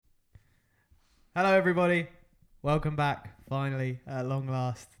Hello, everybody. Welcome back, finally, at long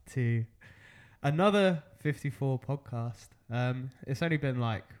last, to another 54 podcast. It's only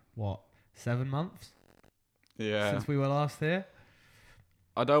been 7 months Yeah, since we were last here?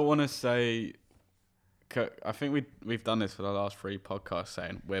 I don't want to say. I think we've done this for the last 3 podcasts,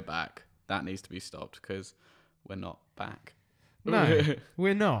 saying we're back. That needs to be stopped because we're not back. No,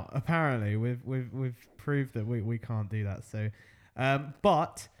 we're not. Apparently, we've proved that we can't do that. So,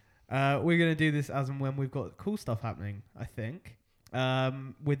 but we're gonna do this as and when we've got cool stuff happening. I think,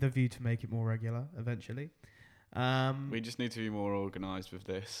 with the view to make it more regular eventually. We just need to be more organised with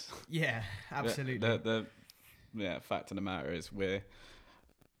this. Yeah, absolutely. The fact of the matter is we're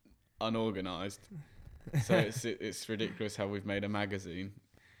unorganised. So it's ridiculous how we've made a magazine.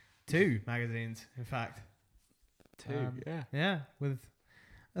 2 magazines, in fact. 2, yeah. Yeah, with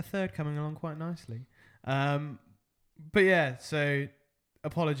a third coming along quite nicely. But yeah, so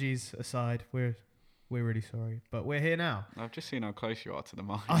apologies aside, we're really sorry, but we're here now. I've just seen how close you are to the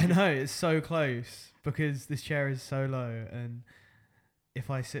mic. I know, it's so close because this chair is so low, and if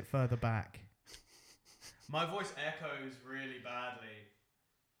I sit further back, my voice echoes really badly.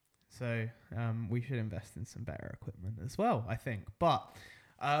 So we should invest in some better equipment as well, I think. But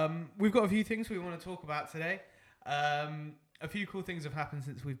we've got a few things we want to talk about today. A few cool things have happened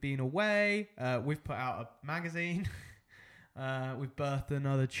since we've been away. We've put out a magazine. We've birthed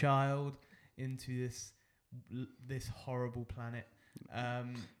another child into this horrible planet.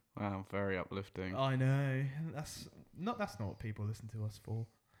 Wow, very uplifting. I know. That's not what people listen to us for.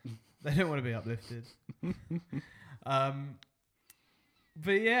 They don't want to be uplifted.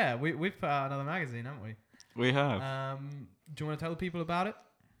 But yeah, we've put out another magazine, haven't we? We have. Do you want to tell people about it?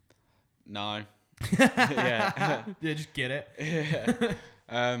 No. Yeah. Yeah, just get it.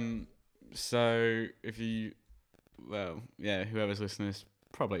 Yeah. So whoever's listening to this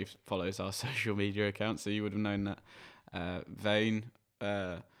probably follows our social media account, so you would have known that Vane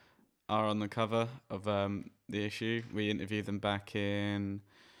are on the cover of the issue. We interviewed them back in,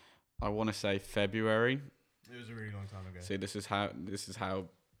 I want to say, February. It was a really long time ago. See, this is how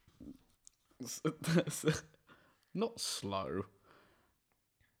not slow.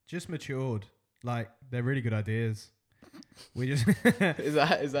 Just matured. Like, they're really good ideas. We just is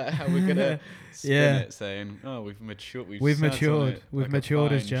that how we're gonna spin it? Saying, oh, we've matured. We've matured. We've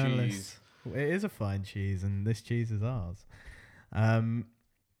matured as journalists. Cheese. It is a fine cheese, and this cheese is ours.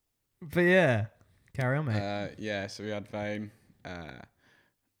 But yeah, carry on, mate. Yeah. So we had Vane.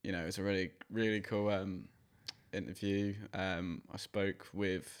 It was a really, really cool interview. I spoke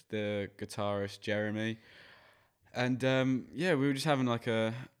with the guitarist Jeremy, and we were just having like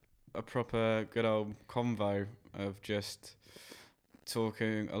a proper good old convo of just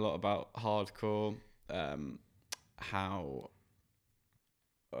talking a lot about hardcore, how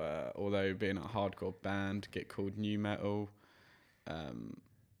although being a hardcore band get called new metal,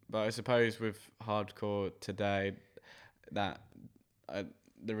 but I suppose with hardcore today that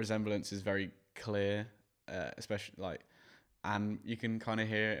the resemblance is very clear, especially and you can kind of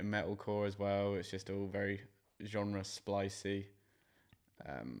hear it in metalcore as well. It's just all very genre splicey.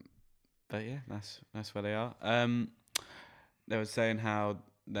 But yeah, that's where they are. They were saying how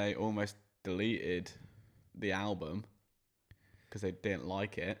they almost deleted the album because they didn't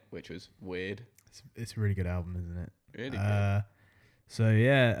like it, which was weird. It's a really good album, isn't it? Really good. So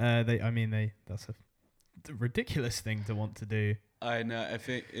yeah, that's a ridiculous thing to want to do. I know. I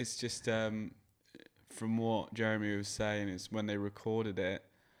think it's just from what Jeremy was saying, is when they recorded it,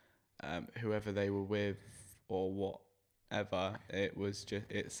 whoever they were with or whatever,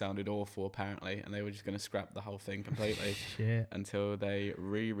 it sounded awful apparently, and they were just going to scrap the whole thing completely. Shit. Until they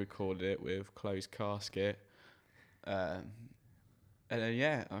re-recorded it with Closed Casket. And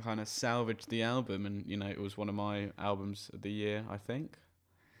then I kind of salvaged the album, and it was one of my albums of the year. I think.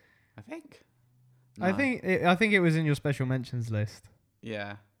 No. I think it was in your special mentions list.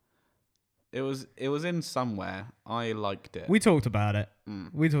 Yeah. It was in somewhere. I liked it. We talked about it.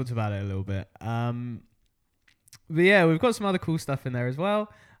 We talked about it a little bit. But yeah, we've got some other cool stuff in there as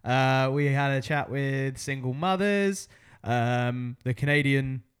well. We had a chat with Single Mothers, the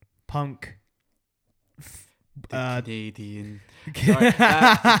Canadian punk. Canadian.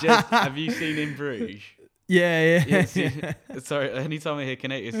 Have you seen In Bruges? Yeah. Yeah. Sorry, anytime I hear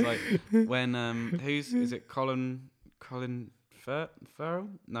Canadian, it's like when is it Colin Farrell?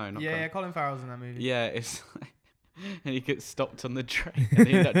 No, not. Yeah, Colin Farrell's in that movie. Yeah, it's like, and he gets stopped on the train, and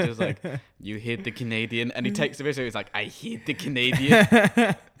he's just like, "You hit the Canadian," and he takes the video. He's like, "I hit the Canadian."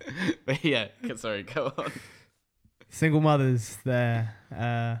 But yeah, sorry, go on. Single Mothers there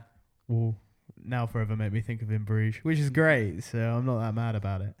will now forever make me think of In Bruges, which is great. So I'm not that mad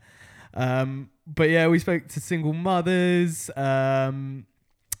about it. But yeah, we spoke to single mothers.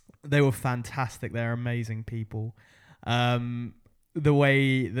 They were fantastic. They're amazing people. The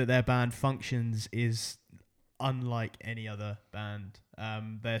way that their band functions is unlike any other band.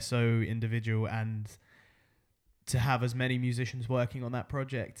 They're so individual, and to have as many musicians working on that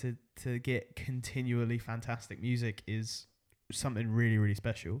project to get continually fantastic music is something really, really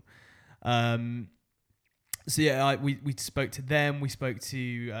special. So yeah, we spoke to them. We spoke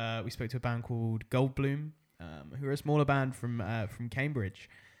to a band called Goldbloom, who are a smaller band from Cambridge.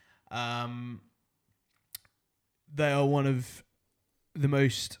 They are one of the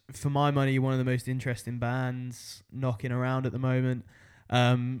most, for my money, one of the most interesting bands knocking around at the moment.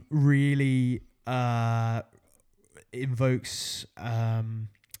 Really invokes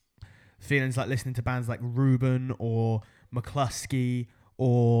feelings like listening to bands like Reuben or McCluskey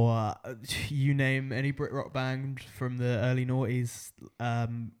or you name any Brit rock band from the early noughties.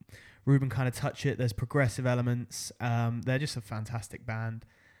 Reuben kind of touch it. There's progressive elements. They're just a fantastic band.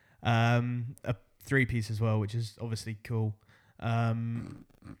 A 3-piece as well, which is obviously cool.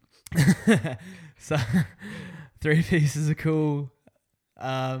 So 3 pieces are cool.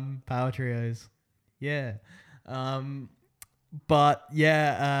 Power trios. Yeah. But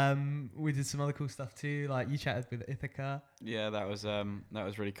yeah, we did some other cool stuff too. Like you chatted with Ithaca. Yeah, that was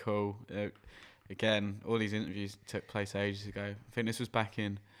really cool. Again, all these interviews took place ages ago. I think this was back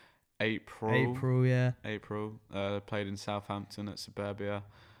in April. Yeah. April. Played in Southampton at Suburbia.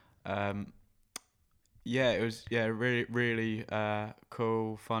 Yeah, it was really really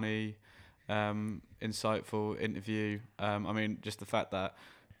cool, funny, insightful interview. I mean, just the fact that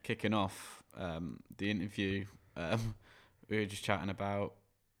kicking off the interview, we were just chatting about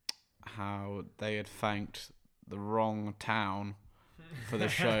how they had thanked the wrong town for the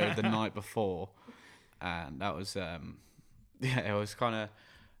show the night before, and that was it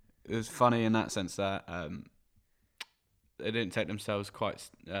was funny in that sense that they didn't take themselves quite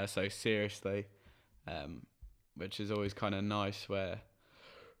so seriously. Which is always kind of nice, where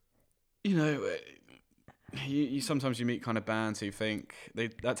you sometimes you meet kind of bands who think they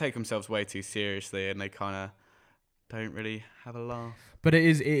take themselves way too seriously, and they kind of don't really have a laugh. But it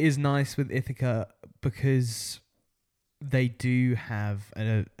is nice with Ithaca because they do have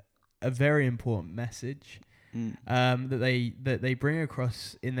a very important message that they bring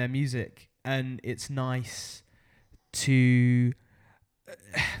across in their music, and it's nice to.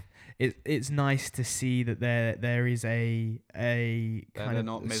 It's nice to see that there is a kind they're of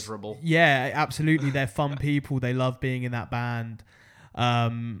not miserable. Yeah, absolutely. They're fun people. They love being in that band,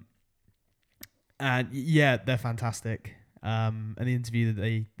 and yeah, they're fantastic. And the interview that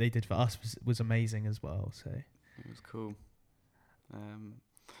they did for us was amazing as well. So it was cool.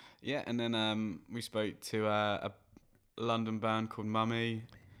 Yeah, and then we spoke to a London band called Mummy.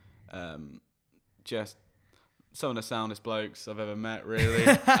 Just some of the soundest blokes I've ever met, really.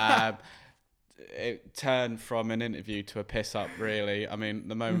 It turned from an interview to a piss up, really. I mean,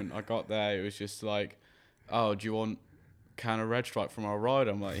 the moment I got there, it was just like, oh, do you want a can of Red Stripe from our ride?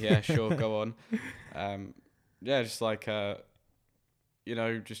 I'm like, yeah, sure, go on. Yeah, just like,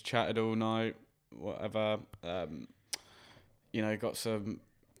 just chatted all night, whatever. Got some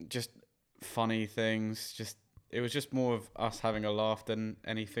just funny things. It was just more of us having a laugh than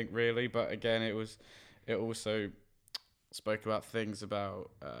anything, really. But again, it also spoke about things about,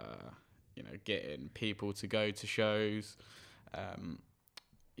 getting people to go to shows,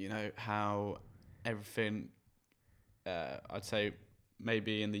 how everything, I'd say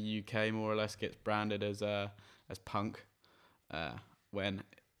maybe in the UK more or less gets branded as punk, when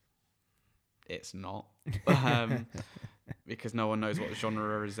it's not, because no one knows what the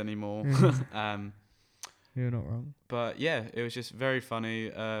genre is anymore. You're not wrong. But yeah, it was just very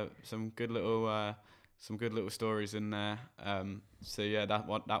funny. Some good little stories in there. So yeah,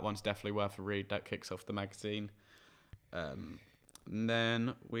 that one's definitely worth a read. That kicks off the magazine. And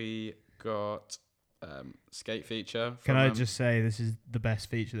then we got skate feature. Can I just say this is the best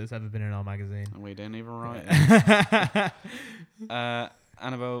feature that's ever been in our magazine? And we didn't even write it.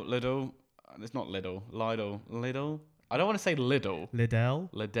 Annabelle Liddell. It's not Liddell. Liddell. I don't want to say Liddell.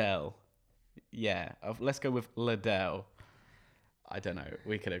 Liddell. Yeah, let's go with Liddell. I don't know.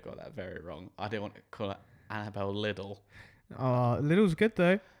 We could have got that very wrong. I didn't want to call it Annabelle Liddell. Oh, Liddell's good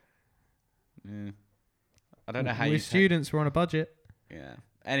though. Yeah. I don't know how we're students. We're on a budget. Yeah.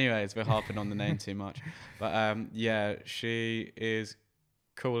 Anyways, we're harping on the name too much. But yeah, she is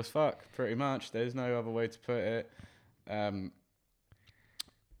cool as fuck, pretty much. There's no other way to put it.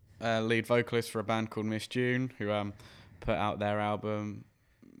 Lead vocalist for a band called Miss June, who put out their album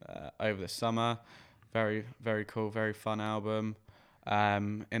over the summer. Very, very cool, very fun album.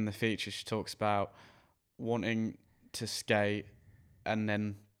 In the feature, she talks about wanting to skate and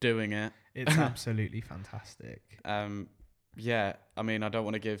then doing it. It's absolutely fantastic. Yeah, I mean, I don't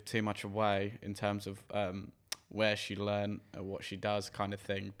want to give too much away in terms of where she learned or what she does, kind of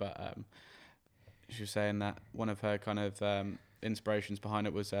thing. But she was saying that one of her kind of inspirations behind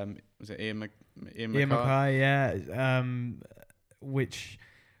it was it Ian Mackay, yeah, which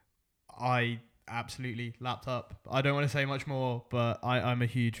I absolutely lapped up. I don't want to say much more, but I'm a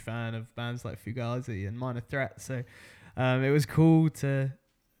huge fan of bands like Fugazi and Minor Threat. So it was cool to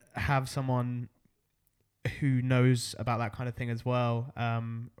have someone who knows about that kind of thing as well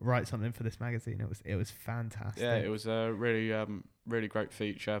write something for this magazine. It was fantastic. Yeah, it was a really great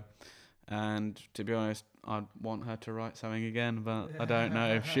feature. And to be honest, I'd want her to write something again, but I don't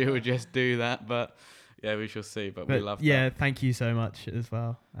know if she would just do that. But yeah, we shall see. But we love that. Yeah, thank you so much as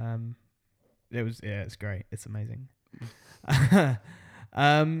well. It's great. It's amazing. So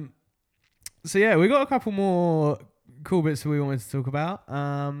yeah, we got a couple more cool bits that we wanted to talk about.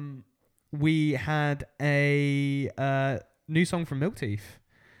 We had a new song from Milk Teeth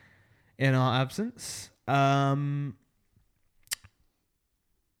in our absence.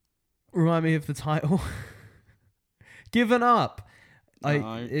 Remind me of the title. Given Up.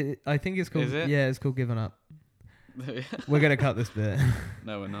 No. I think it's called. Is it? Yeah, it's called Given Up. We're gonna cut this bit.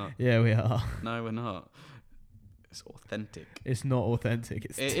 No, we're not. Yeah, we are. No, we're not. It's authentic. It's not authentic.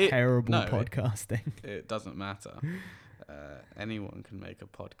 It's terrible podcasting. It doesn't matter. Anyone can make a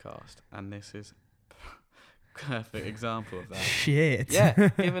podcast, and this is a perfect example of that. Shit. Yeah,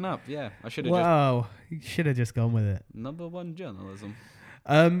 Given Up. Yeah, I should have Wow, you should have just gone with it. Number one journalism.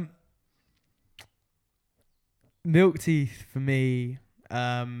 Milk Teeth for me.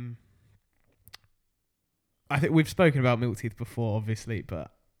 I think we've spoken about Milk Teeth before, obviously,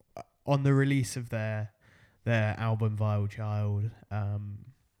 but on the release of their album Vile Child,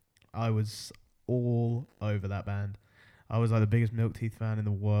 I was all over that band. I was like the biggest Milk Teeth fan in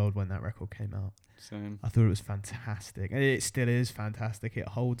the world when that record came out. Same. I thought it was fantastic, and it still is fantastic. It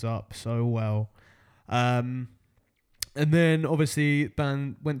holds up so well. And then obviously the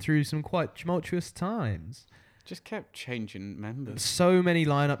band went through some quite tumultuous times. Just kept changing members. So many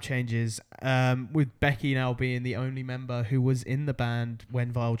lineup changes, with Becky now being the only member who was in the band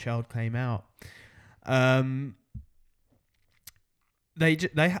when Vile Child came out. I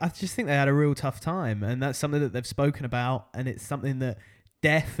just think they had a real tough time, and that's something that they've spoken about, and it's something that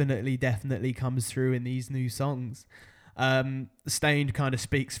definitely comes through in these new songs. Stained kind of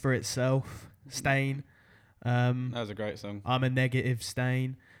speaks for itself. Stain. That was a great song. I'm a negative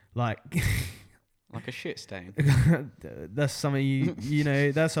stain. Like a shit stain. That's something you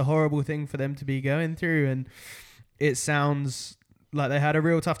know, that's a horrible thing for them to be going through, and it sounds like they had a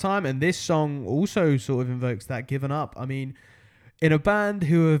real tough time, and this song also sort of invokes that. Given Up. I mean, in a band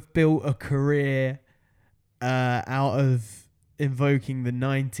who have built a career out of invoking the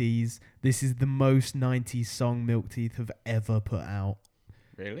 90s, this is the most 90s song Milk Teeth have ever put out.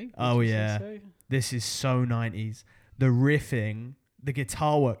 Really? Oh yeah. This is so 90s. The riffing, the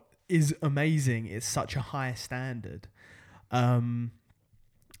guitar work is amazing. It's such a high standard.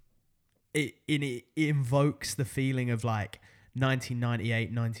 It invokes the feeling of like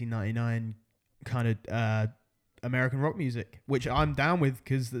 1998, 1999 kind of American rock music, which I'm down with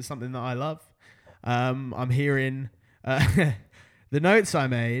because that's something that I love. I'm hearing the notes I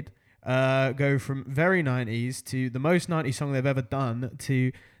made go from very 90s to the most 90s song they've ever done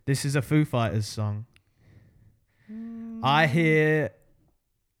to this is a Foo Fighters song. I hear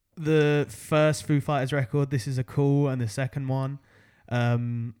the first Foo Fighters record, This Is a Cool, and the second one,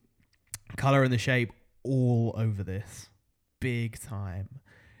 Colour and the Shape, all over this. Big time.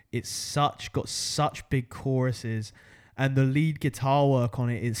 It's got such big choruses, and the lead guitar work on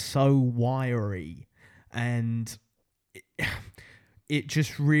it is so wiry, and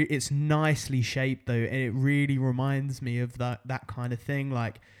it's nicely shaped though, and it really reminds me of that kind of thing.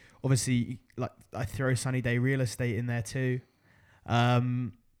 Like, obviously, like I throw Sunny Day Real Estate in there too. I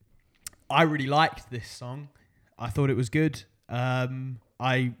really liked this song. I thought it was good.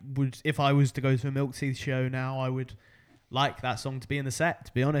 I would, if I was to go to a Milk Teeth show now, I would like that song to be in the set,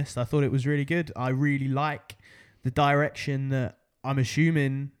 to be honest. I thought it was really good. I really like the direction that I'm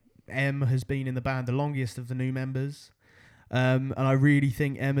assuming Em has been in the band the longest of the new members. And I really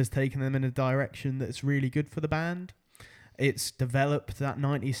think Em has taken them in a direction that's really good for the band. It's developed that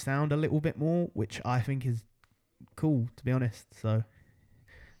 90s sound a little bit more, which I think is cool, to be honest. So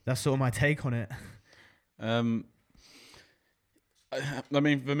that's sort of my take on it. I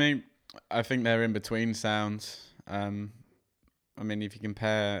mean, for me, I think they're in between sounds. I mean, if you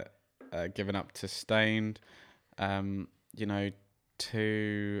compare Given Up to Stained, you know,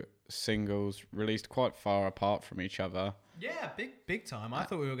 two singles released quite far apart from each other. Yeah, big time. I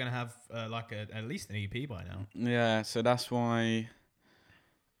thought we were gonna have at least an EP by now. Yeah, so that's why.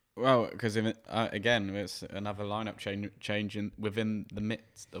 Well, because again, it's another lineup change within the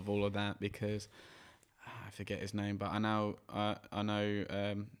midst of all of that. Because I forget his name, but I know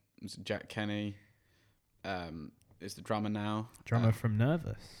Jack Kenny is the drummer now. Drummer from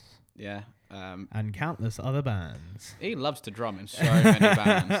Nervous. Yeah. And countless other bands. He loves to drum in so many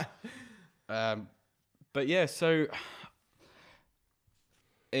bands. But yeah, so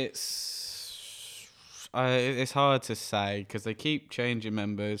it's hard to say because they keep changing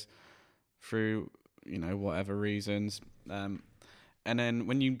members through, whatever reasons. And then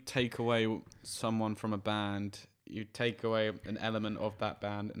when you take away someone from a band, you take away an element of that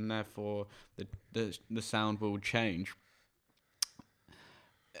band, and therefore the sound will change.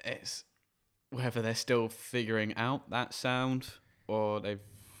 It's whether they're still figuring out that sound or they've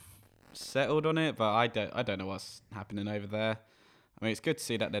settled on it, but I don't know what's happening over there. I mean, it's good to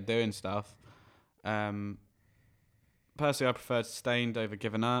see that they're doing stuff. Personally, I preferred Stained over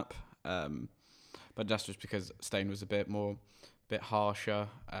Given Up, but that's just because Stained was a bit harsher,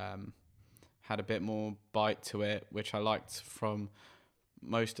 had a bit more bite to it, which I liked from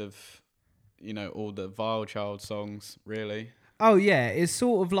most of, all the Vile Child songs, really. Oh yeah, it's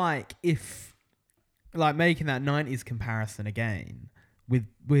sort of like making that 90s comparison again with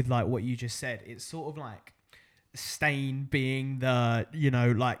like what you just said. It's sort of like Stain being the,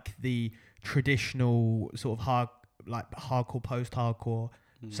 like the traditional sort of hardcore, post-hardcore.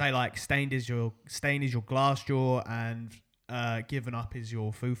 Say like Stain is your Glassjaw and Given Up is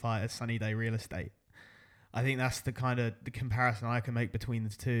your Foo Fighters Sunny Day Real Estate. I think that's the kind of the comparison I can make between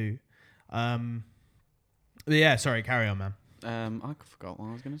the two. Yeah, sorry, carry on, man. I forgot what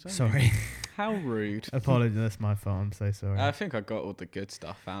I was going to say. Sorry. How rude. Apologies, that's my fault. I'm so sorry. I think I got all the good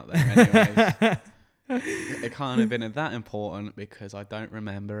stuff out there anyways. It can't have been that important because I don't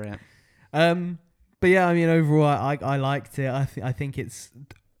remember it. But yeah, I mean, overall, I liked it. I think it's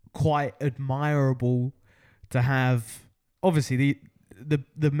quite admirable to have. Obviously,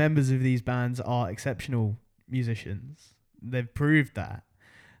 the members of these bands are exceptional musicians. They've proved that.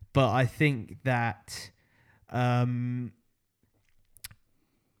 But I think that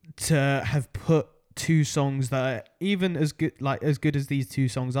to have put two songs that are even as good as these two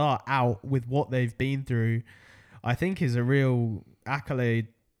songs are out with what they've been through, I think is a real accolade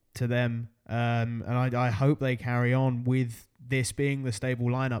to them. And I hope they carry on with this being the stable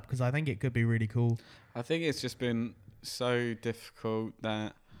lineup because I think it could be really cool. I think it's just been so difficult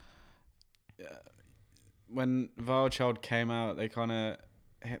that when Vile Child came out, they kind of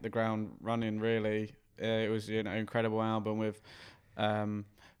hit the ground running, really. It was an incredible album with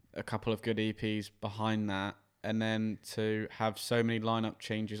a couple of good EPs behind that. And then to have so many lineup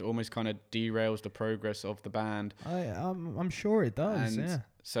changes almost kind of derails the progress of the band. I'm sure it does, and yeah.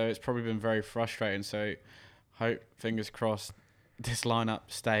 So it's probably been very frustrating. So hope, fingers crossed, this lineup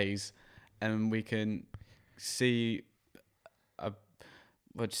stays and we can see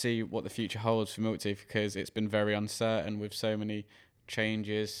what the future holds for Milk Teeth because it's been very uncertain with so many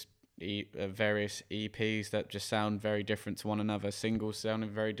changes, various EPs that just sound very different to one another, singles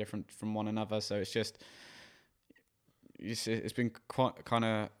sounding very different from one another. So it's been quite kind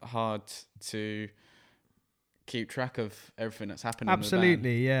of hard to keep track of everything that's happening.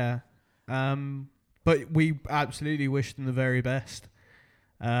 Absolutely, yeah. But we absolutely wish them the very best.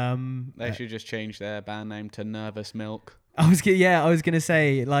 They should just change their band name to Nervous Milk. I was gonna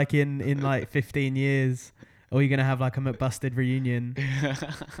say like in like 15 years, or you're gonna have like a McBusted reunion,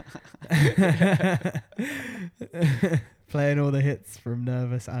 playing all the hits from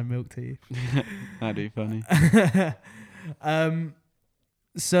Nervous and Milk Teeth. That'd be funny.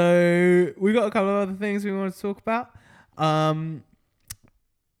 So we got a couple of other things we want to talk about. I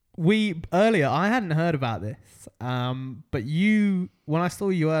hadn't heard about this, but when I saw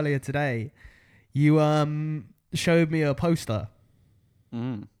you earlier today, you showed me a poster.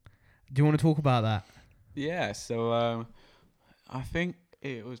 Do you want to talk about that? Yeah, so I think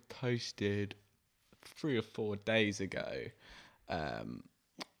it was posted 3 or 4 days ago, and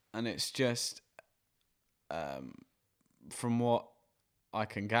it's just from what I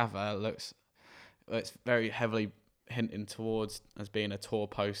can gather, it's very heavily hinting towards as being a tour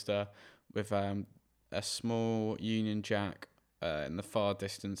poster with a small Union Jack in the far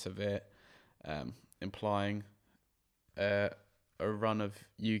distance of it, implying a run of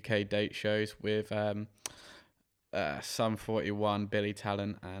UK date shows with Sum 41, Billy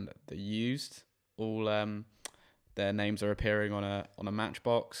Talent, and The Used. All their names are appearing on a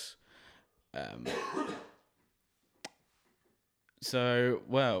Matchbox. So,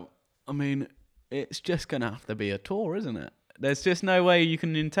 well, I mean, it's just going to have to be a tour, isn't it? There's just no way you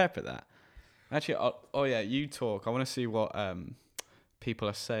can interpret that. Actually, oh yeah, you talk. I want to see what people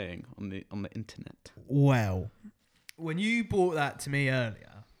are saying on the internet. Well, when you brought that to me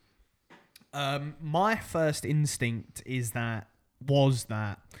earlier, my first instinct was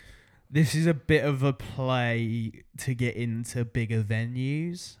that this is a bit of a play to get into bigger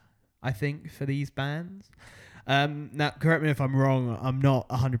venues, I think, for these bands. Now, correct me if I'm wrong. I'm not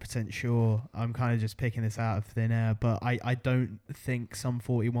 100% sure. I'm kind of just picking this out of thin air, but I don't think Sum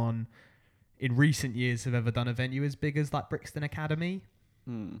 41 in recent years have ever done a venue as big as like Brixton Academy.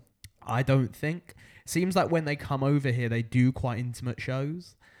 I don't think. Seems like when they come over here, they do quite intimate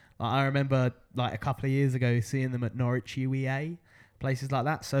shows. Like, I remember like a couple of years ago seeing them at Norwich UEA, places like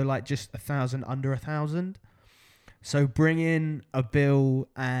that. So like just 1,000, under 1,000. So bring in a bill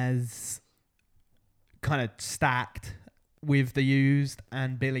as kind of stacked with The Used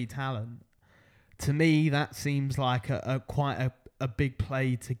and Billy Talent. To me, that seems like a quite a big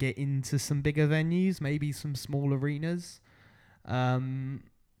play to get into some bigger venues, maybe some small arenas. So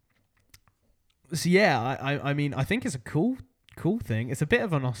yeah, I mean, I think it's a cool thing. It's a bit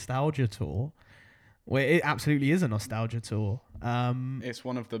of a nostalgia tour. Well, it absolutely is a nostalgia tour. It's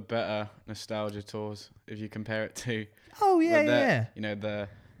one of the better nostalgia tours if you compare it to. Oh yeah. You know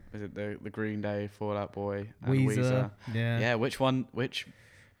is it the Green Day, Fall Out Boy, and Weezer. Yeah. Yeah. Which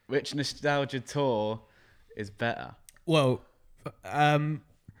nostalgia tour is better? Well,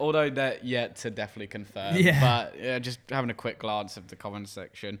 although they're yet to definitely confirm. Yeah. But just having a quick glance of the comment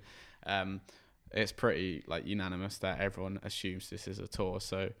section, it's pretty like unanimous that everyone assumes this is a tour.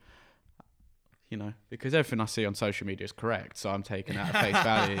 So, you know, because everything I see on social media is correct, so I'm taking that at face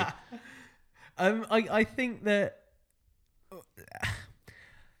value. I think that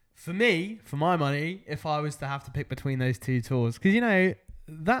for me, for my money, if I was to have to pick between those two tours, because you know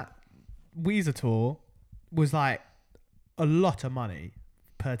that Weezer tour was like a lot of money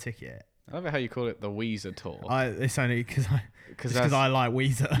per ticket. I love it how you call it the Weezer tour. It's only because I like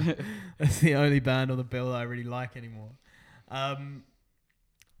Weezer. That's the only band on the bill that I really like anymore.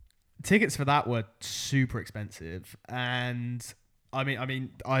 Tickets for that were super expensive, and I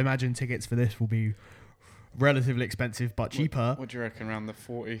imagine tickets for this will be relatively expensive but cheaper. What do you reckon, around the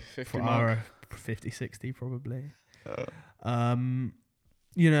 40, 50 mark? 50, 60 probably.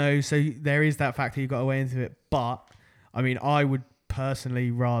 You know, so there is that factor, you got to weigh into it. But I mean, I would personally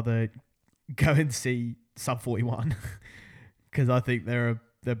rather go and see Sum 41 because I think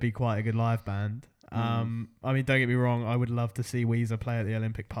they'd be quite a good live band. I mean, don't get me wrong, I would love to see Weezer play at the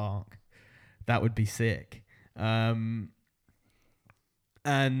Olympic Park. That would be sick. But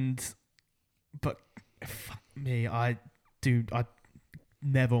fuck me, I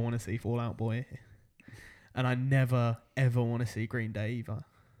never want to see Fall Out Boy, and I never ever want to see Green Day either.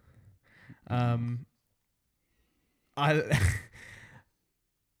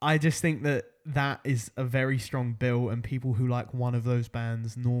 I just think that is a very strong bill, and people who like one of those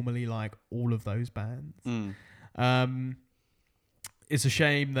bands normally like all of those bands. It's a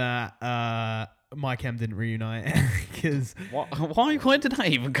shame that Mike M didn't reunite because why? Where did that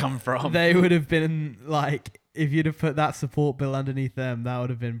even come from? They would have been like, if you'd have put that support bill underneath them, that would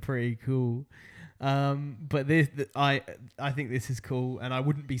have been pretty cool. But I think this is cool, and I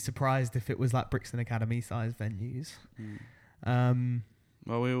wouldn't be surprised if it was like Brixton Academy size venues.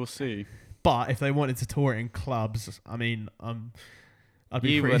 Well, we will see. But if they wanted to tour it in clubs, I mean, I'd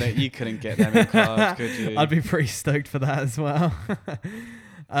be you couldn't get them in clubs, could you? I'd be pretty stoked for that as well.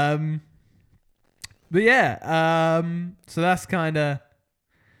 But yeah, so that's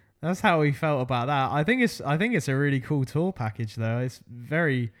how we felt about that. I think it's a really cool tour package though. It's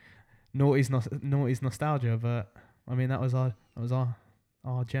very noughty's nostalgia, but I mean that was our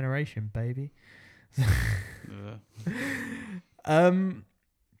generation, baby.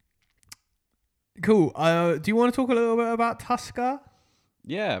 Cool. Do you want to talk a little bit about Tusker?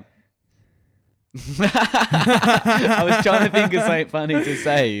 Yeah. I was trying to think of something funny to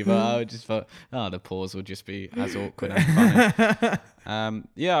say, but I just thought, the pause will just be as awkward and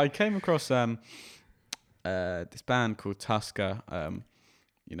funny. I came across this band called Tusker,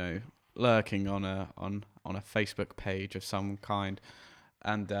 you know, lurking on a Facebook page of some kind,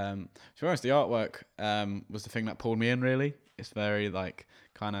 and to be honest, the artwork was the thing that pulled me in. Really, it's very like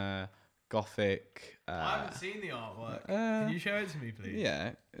kind of gothic. I haven't seen the artwork. Can you show it to me, please?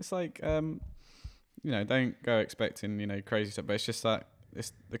 Yeah, it's like you know, don't go expecting, you know, crazy stuff, but it's just that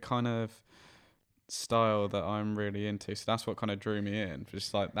it's the kind of style that I'm really into. So that's what kind of drew me in.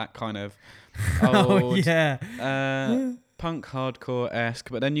 Just like that kind of old, punk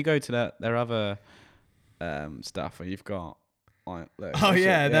hardcore-esque. But then you go to their other stuff where you've got Like, look, Oh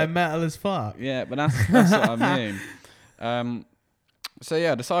yeah, they're metal as fuck. Yeah, but that's what I mean. So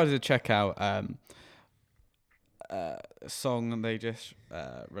yeah, I decided to check out a song they just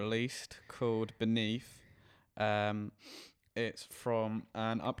released called Beneath. It's from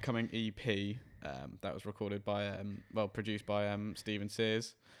an upcoming EP that was recorded by produced by Stephen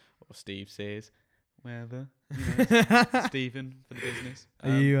Sears or Steve Sears, wherever. Stephen for the business.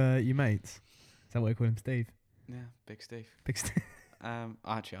 Are you mates? Is that what you call him, Steve? Yeah, Big Steve. Big Steve.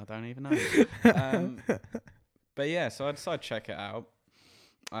 Actually, I don't even know. But yeah, so I decided to check it out.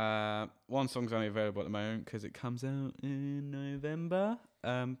 One song's only available at the moment because it comes out in November.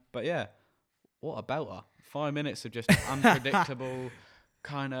 But yeah, what a belter. 5 minutes of just unpredictable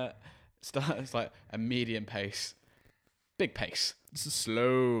kind of stuff. It's like a medium pace, big pace,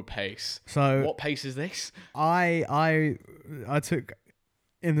 slow pace. So what pace is this? I took,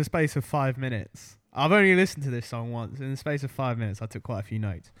 in the space of 5 minutes, I've only listened to this song once. In the space of 5 minutes, I took quite a few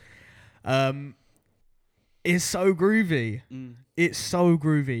notes. It's so groovy. It's so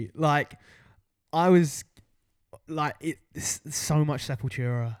groovy. Like, I was like, it's so much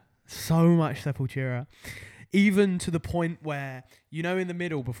Sepultura. So much Sepultura. Even to the point where, in the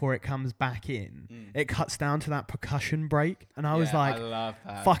middle before it comes back in, it cuts down to that percussion break. And I was like, I love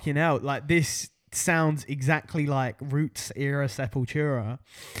that. Fucking hell. Like, this sounds exactly like Roots era Sepultura.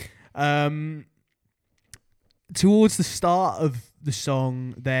 Towards the start of the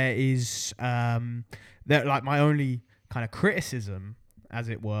song, there is like my only kind of criticism, as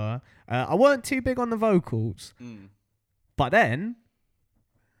it were. I weren't too big on the vocals, but then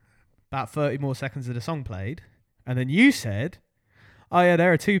about 30 more seconds of the song played, and then you said, "Oh yeah,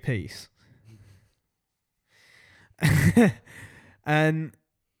 they're a two-piece," and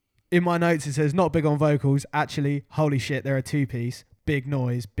in my notes it says, "Not big on vocals. Actually, holy shit, they're a two-piece. Big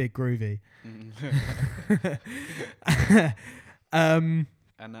noise, big groovy."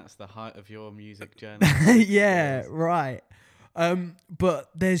 And that's the height of your music journey. Yeah, right. But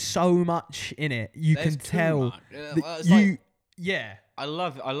there's so much in it. There's can tell. I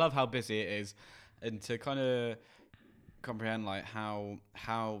love how busy it is, and to kind of comprehend like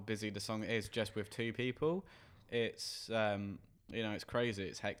how busy the song is just with two people. It's it's crazy.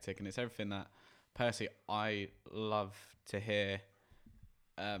 It's hectic, and it's everything that personally I love to hear.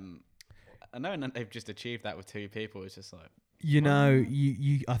 And knowing that they've just achieved that with two people, it's just like,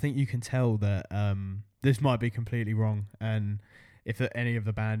 I think you can tell that this might be completely wrong, and if any of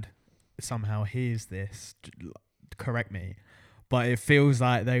the band somehow hears this, correct me, but it feels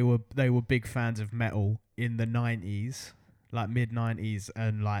like they were big fans of metal in the 90s, like mid 90s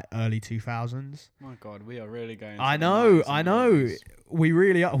and like early 2000s. My God, we are really going. I know, we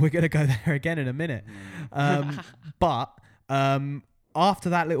really are. We're gonna go there again in a minute, but after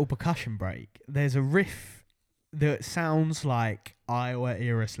that little percussion break, there's a riff that sounds like Iowa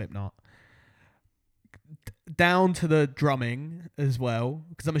era Slipknot. Down to the drumming as well,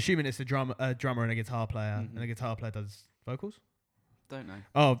 because I'm assuming it's a drummer and a guitar player, and the guitar player does vocals. Don't know.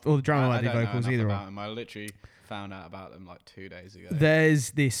 Oh, or the drummer might do vocals either. About them. I literally found out about them like 2 days ago.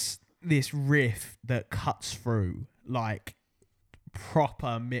 There's this riff that cuts through like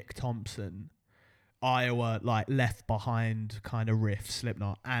proper Mick Thompson, Iowa, like Left Behind kind of riff,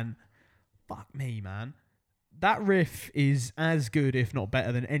 Slipknot, and fuck me, man, that riff is as good, if not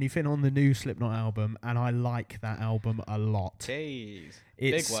better, than anything on the new Slipknot album, and I like that album a lot. Jeez,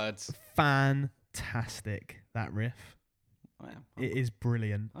 it's big words. Fantastic, that riff. Wow, it is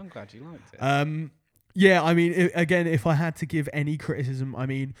brilliant. I'm glad you liked it. Yeah, I mean, again, if I had to give any criticism, I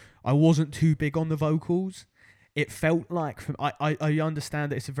mean, I wasn't too big on the vocals. It felt like I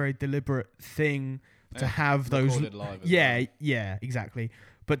understand that it's a very deliberate thing to have those. Live yeah, exactly.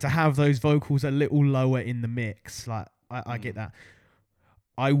 But to have those vocals a little lower in the mix, like I get that.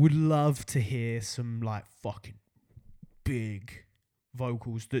 I would love to hear some like fucking big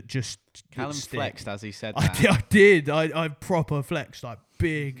vocals that just Callum flexed as he said that. I did. I proper flexed, like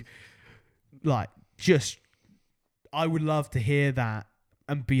big, like just. I would love to hear that.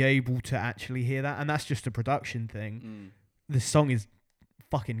 And be able to actually hear that, and that's just a production thing. The song is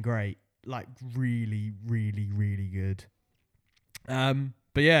fucking great, like really, really, really good.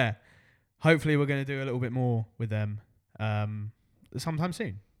 But yeah, hopefully we're going to do a little bit more with them sometime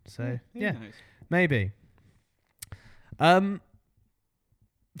soon. So yeah, maybe.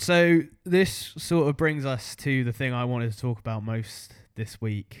 So this sort of brings us to the thing I wanted to talk about most this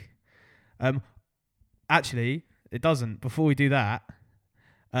week. Actually, it doesn't. Before we do that.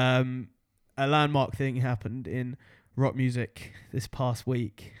 A landmark thing happened in rock music this past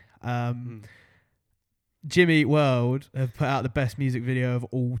week. Jimmy Eat World have put out the best music video of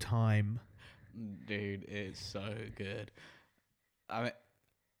all time. Dude, it's so good. I mean,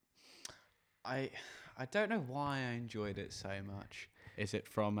 I don't know why I enjoyed it so much. Is it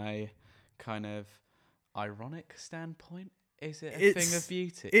from a kind of ironic standpoint? Is it a thing of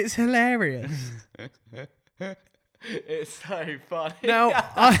beauty? It's hilarious. It's so funny.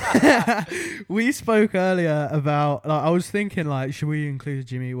 Now, we spoke earlier about, like, I was thinking, like, should we include a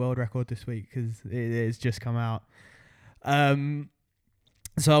Jimmy Eat World record this week? Because it's just come out.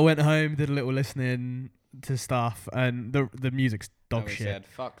 So I went home, did a little listening to stuff, and the music's dog shit. Said,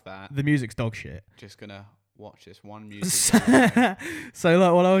 fuck that. The music's dog shit. Just gonna watch this one music video. So,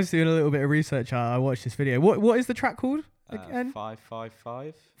 like, while I was doing a little bit of research, I watched this video. What is the track called again?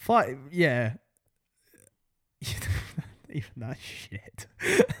 555. Yeah. Even that shit.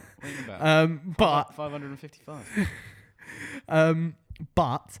 What are you about? But 555.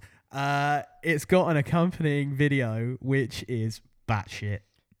 But it's got an accompanying video which is batshit.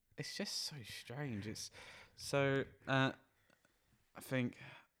 It's just so strange. It's so I think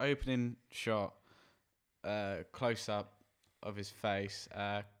opening shot, close up of his face,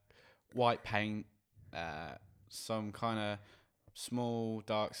 white paint, some kind of small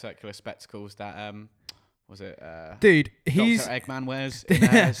dark circular spectacles that was it dude, he's Dr. Eggman wears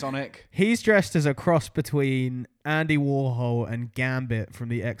in Sonic. He's dressed as a cross between Andy Warhol and Gambit from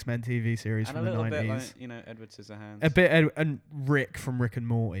the X-Men TV series and from the 90s. And a little bit like, Edward Scissorhands. A bit, and Rick from Rick and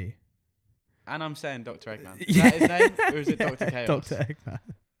Morty. And I'm saying Dr. Eggman. Is that his name? Or is it Dr. Chaos? Dr.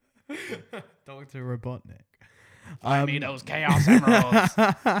 Eggman. Dr. Robotnik. I mean those Chaos Emeralds.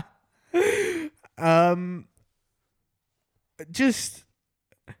 Just...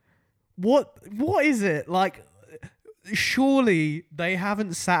 What is it? Like, surely they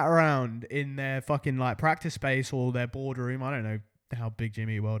haven't sat around in their fucking, like, practice space or their boardroom. I don't know how big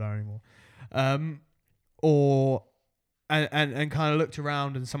Jimmy Eat World are anymore. And kind of looked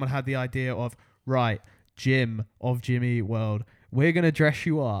around and someone had the idea of, right, Jim of Jimmy Eat World, we're going to dress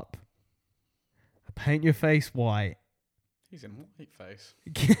you up, paint your face white. He's in white face.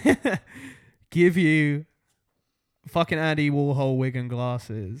 Give you fucking Andy Warhol wig and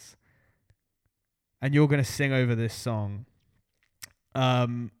glasses. And you're going to sing over this song.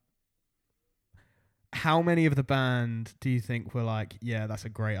 How many of the band do you think were like, yeah, that's a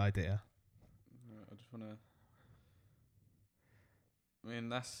great idea? I just want to... I mean,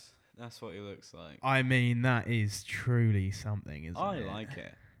 that's what he looks like. I mean, that is truly something, isn't it? I like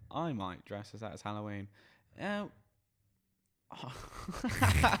it. I might dress as that as Halloween.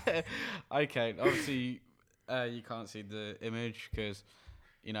 Okay, obviously, you can't see the image because,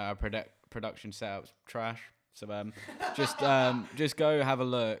 our production setup's trash. So just go have a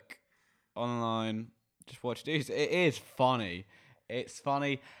look online. Just watch these. It is funny. It's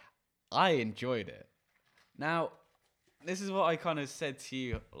funny. I enjoyed it. Now, this is what I kind of said to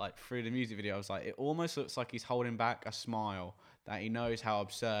you, like, through the music video. I was like, it almost looks like he's holding back a smile, that he knows how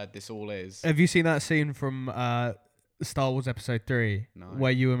absurd this all is. Have you seen that scene from Star Wars Episode 3? No.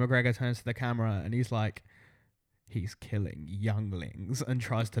 Where Ewan McGregor turns to the camera and he's like, he's killing younglings, and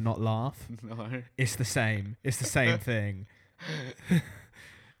tries to not laugh? No. It's the same. It's the same thing.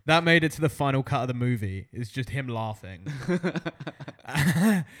 That made it to the final cut of the movie. It's just him laughing.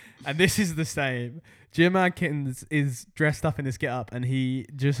 And this is the same. Jim Adkins is dressed up in this get-up and he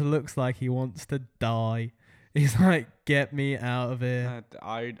just looks like he wants to die. He's like, get me out of here.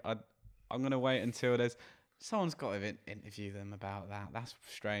 I'm going to wait until someone's got to interview them about that. That's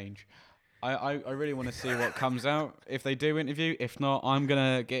strange. I really want to see what comes out if they do interview. If not, I'm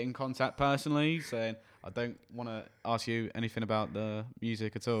going to get in contact personally saying, I don't want to ask you anything about the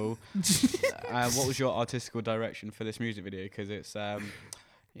music at all. What was your artistical direction for this music video? Because it's, it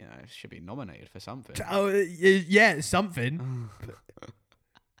should be nominated for something. Oh, yeah, something.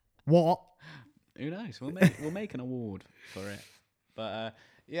 What? Who knows? We'll make an award for it. But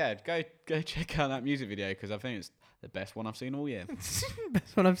go check out that music video because I think it's the best one I've seen all year.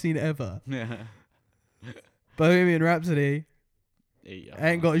 Best one I've seen ever. Yeah. Bohemian Rhapsody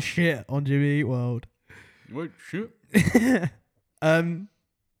ain't got shit on Jimmy Eat World. Wait, shit.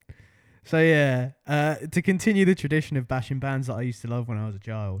 So yeah, to continue the tradition of bashing bands that I used to love when I was a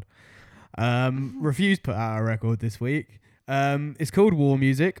child, Refused put out a record this week. It's called War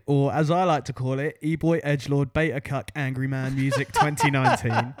Music, or as I like to call it, E-Boy Edgelord Beta Cuck Angry Man Music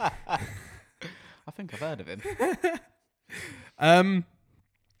 2019. I think I've heard of him.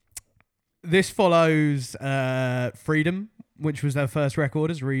 This follows Freedom, which was their first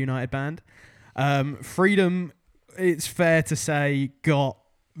record as a reunited band. Freedom, it's fair to say, got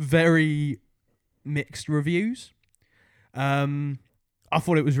very mixed reviews. I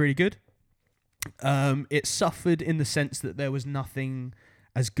thought it was really good. It suffered in the sense that there was nothing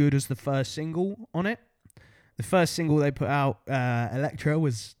as good as the first single on it. The first single they put out, Electra,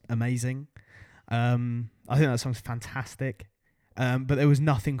 was amazing. I think that song's fantastic. But there was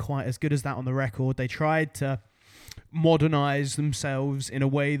nothing quite as good as that on the record. They tried to modernize themselves in a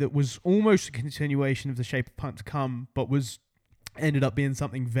way that was almost a continuation of The Shape of Punk to Come, but ended up being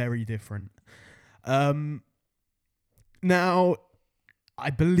something very different. Now, I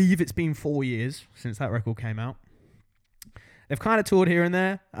believe it's been 4 years since that record came out. They've kind of toured here and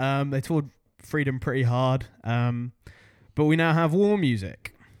there. They toured Freedom pretty hard. But we now have War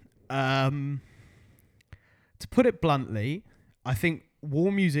Music. To put it bluntly, I think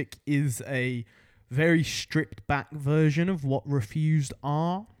War Music is a very stripped back version of what Refused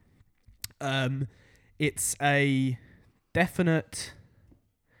are. It's a definite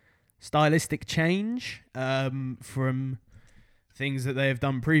stylistic change from things that they have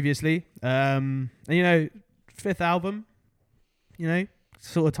done previously. And, fifth album,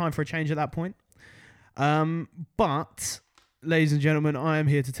 sort of time for a change at that point. But, ladies and gentlemen, I am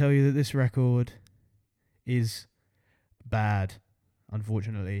here to tell you that this record is bad,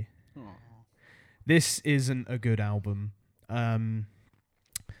 unfortunately. Aww. This isn't a good album. I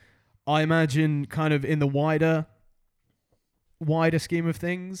imagine kind of in the wider scheme of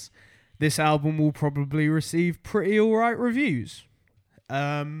things, this album will probably receive pretty alright reviews.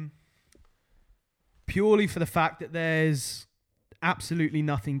 Purely for the fact that there's absolutely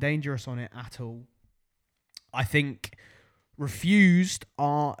nothing dangerous on it at all. I think Refused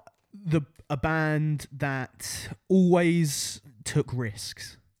are a band that always took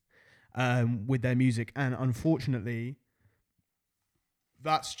risks with their music, and unfortunately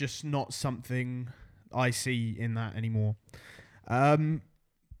that's just not something I see in that anymore.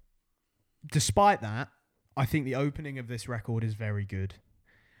 Despite that, I think the opening of this record is very good.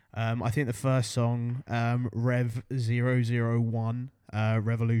 I think the first song, Rev 001,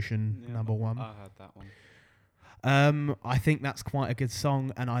 Revolution number 1. I heard that one. I think that's quite a good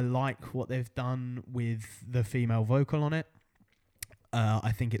song, and I like what they've done with the female vocal on it.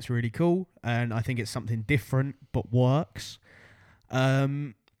 I think it's really cool, and I think it's something different but works.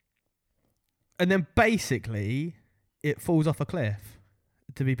 And then basically, it falls off a cliff,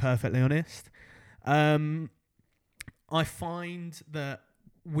 to be perfectly honest. I find that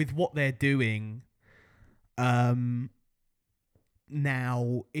with what they're doing now,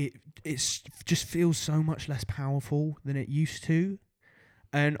 it just feels so much less powerful than it used to.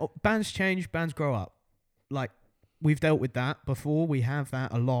 And bands change, bands grow up. Like, we've dealt with that before. We have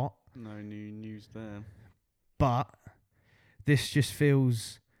that a lot. No new news there. But this just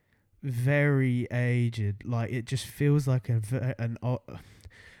feels very aged. Like, it just feels like an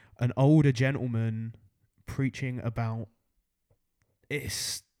older gentleman preaching about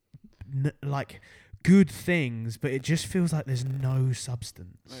like good things, but it just feels like there's no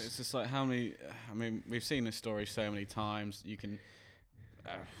substance. It's just like we've seen this story so many times. You can,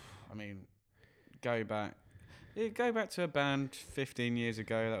 go back to a band 15 years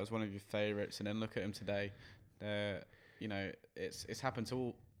ago that was one of your favourites, and then look at them today. It's happened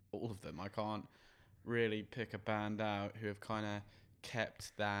to all of them. I can't really pick a band out who have kind of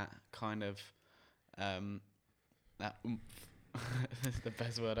kept that kind of that oomph. That's the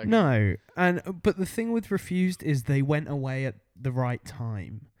best word I can. No, but the thing with Refused is they went away at the right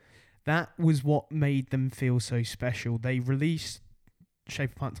time. That was what made them feel so special. They released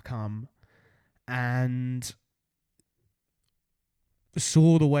Shape of Punk to Come and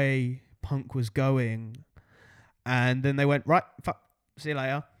saw the way punk was going, and then they went, right, fuck, see you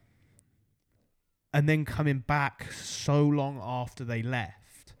later. And then coming back so long after they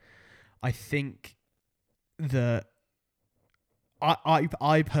left, I think that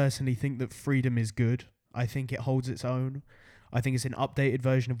I personally think that Freedom is good. I think it holds its own. I think it's an updated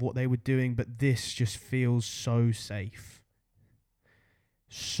version of what they were doing, but this just feels so safe.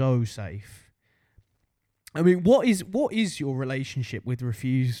 So safe. I mean, what is your relationship with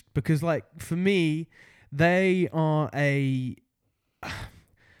Refused? Because, like, for me, they are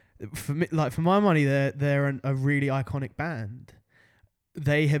for my money, they're a really iconic band.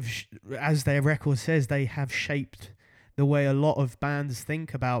 They have, as their record says, they have shaped the way a lot of bands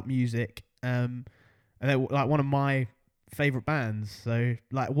think about music, and they're like one of my favorite bands. So,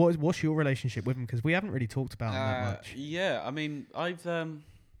 like, what's your relationship with them? Because we haven't really talked about them that much. Yeah, I mean, I've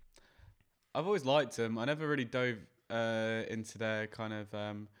always liked them. I never really dove into their kind of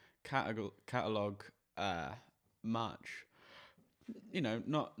catalog much.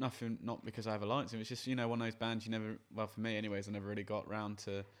 Not because I ever liked them. It's just one of those bands you never. Well, for me, anyways, I never really got round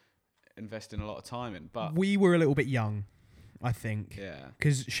to investing a lot of time in. But we were a little bit young, I think. Yeah.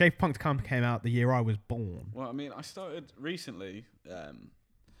 Because Shape of Punk to Come came out the year I was born. Well, I mean, I started recently.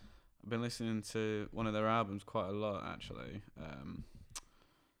 I've been listening to one of their albums quite a lot actually.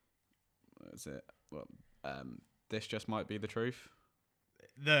 What is it? Well, This Just Might Be the Truth.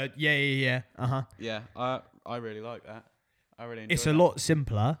 Yeah. Yeah, I really like that. I really enjoy It's that. a lot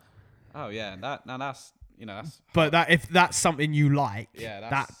simpler, Oh yeah, that's that's. but that if that's something you like,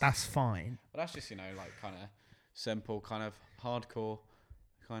 Yeah, that's fine. But that's just like kind of simple, kind of hardcore,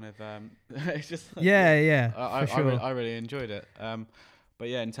 kind of. It's just. Yeah, I for sure. I really enjoyed it. But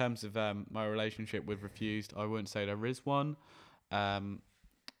yeah, in terms of my relationship with Refused, I wouldn't say there is one.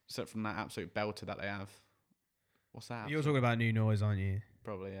 Except from that absolute belter that they have. What's that? You're talking about New Noise, aren't you?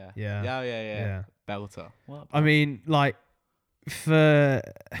 Probably, yeah. Yeah. Yeah. Belter. What? I mean, like, for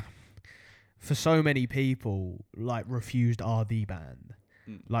so many people, like, Refused are the band.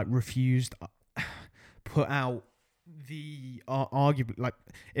 Mm. Like, Refused put out the arguably, like,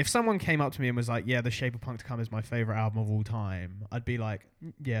 if someone came up to me and was like, yeah, The Shape of Punk to Come is my favourite album of all time, I'd be like,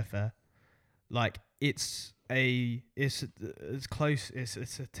 yeah, fair. Like, it's a 10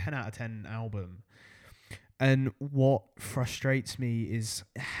 out of 10 album. And what frustrates me is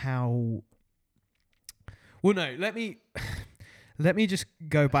how... Well, no, let me just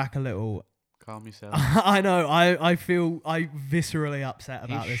go back a little. Calm yourself. I know, I feel viscerally upset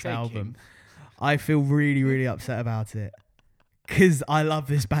about this album. I feel really, really upset about it. Because I love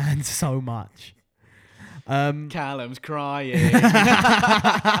this band so much. Callum's crying.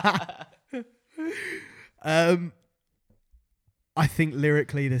 I think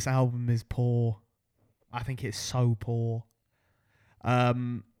lyrically this album is poor. I think it's so poor.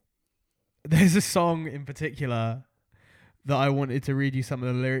 There's a song in particular that I wanted to read you some of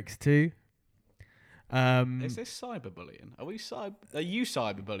the lyrics to. Is this cyberbullying? Are you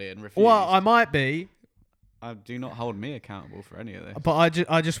cyberbullying? Refused? Well, I might be. Do not hold me accountable for any of this.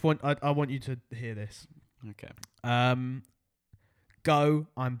 But I want you to hear this. Okay. Go,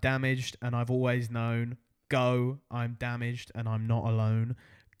 I'm damaged and I've always known. Go, I'm damaged and I'm not alone.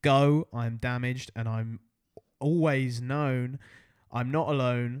 Go, I'm damaged and I'm always known. I'm not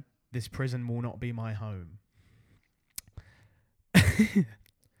alone. This prison will not be my home.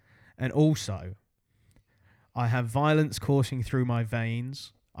 And also, I have violence coursing through my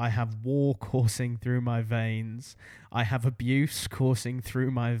veins. I have war coursing through my veins. I have abuse coursing through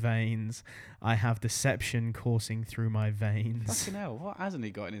my veins. I have deception coursing through my veins. Fucking hell, what hasn't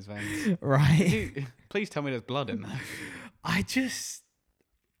he got in his veins? Right? Please tell me there's blood in there.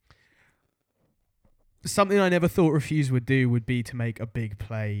 Something I never thought Refused would do would be to make a big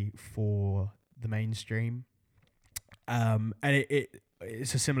play for the mainstream. And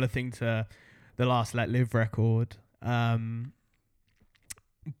it's a similar thing to the last Let Live record.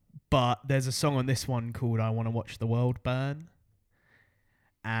 But there's a song on this one called I Want to Watch the World Burn.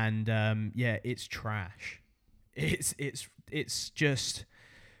 And it's trash. It's just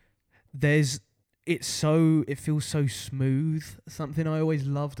it feels so smooth. Something I always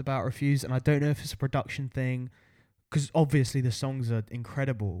loved about Refused, and I don't know if it's a production thing, because obviously the songs are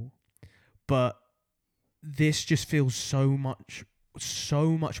incredible, but this just feels so much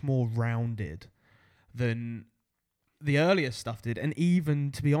more rounded than the earlier stuff did, and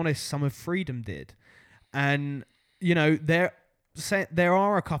even, to be honest, some of Freedom did. And there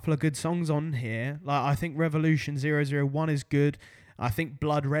are a couple of good songs on here. Like, I think Revolution 001 is good. I think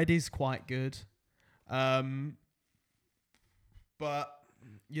Blood Red is quite good. But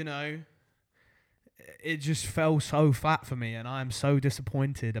it just fell so flat for me, and I'm so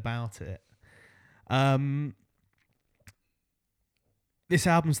disappointed about it. This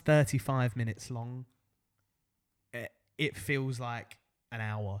album's 35 minutes long. It feels like an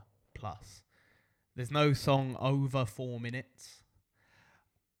hour plus. There's no song over 4 minutes.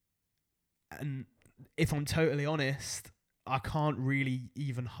 And if I'm totally honest, I can't really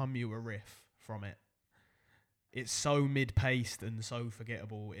even hum you a riff from it. It's so mid-paced and so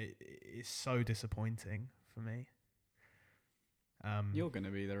forgettable. It's so disappointing for me. You're going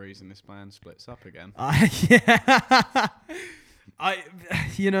to be the reason this band splits up again. Yeah. I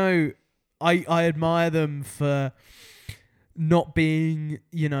admire them for not being,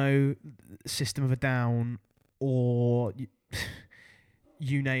 System of a Down or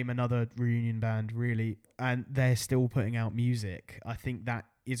you name another reunion band, really, and they're still putting out music. I think that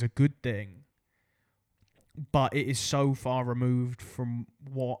is a good thing, but it is so far removed from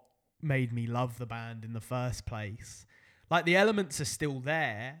what made me love the band in the first place. Like, the elements are still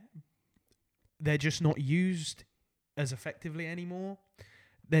there, they're just not used as effectively anymore.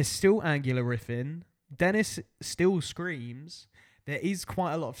 There's still angular riffing. Dennis still screams. There is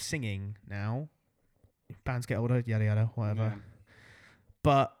quite a lot of singing now. Bands get older, yada yada, whatever. Yeah.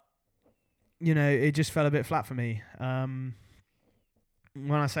 But it just fell a bit flat for me.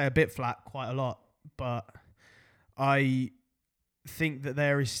 when I say a bit flat, quite a lot. But I think that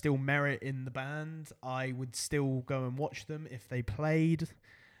there is still merit in the band. I would still go and watch them if they played.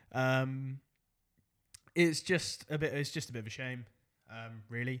 It's just a bit of a shame,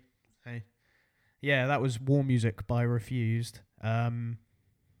 really. Hey. Yeah, that was War Music by Refused.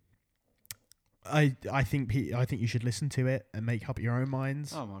 I think you should listen to it and make up your own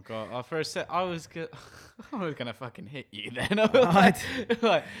minds. Oh my god! For a sec, I was gonna fucking hit you then. I was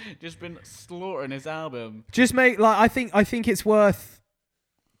like, just been slaughtering his album. Just make I think it's worth,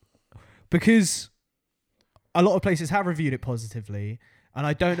 because a lot of places have reviewed it positively, and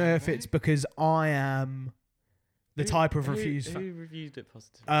I don't know if it's because I am the type of Refused fan. Who reviewed it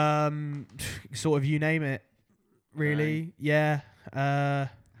positively? Sort of, you name it, really. Yeah. Hammer.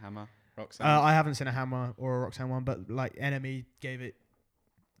 Roxanne. I haven't seen a Hammer or a Roxanne one, but like Enemy gave it,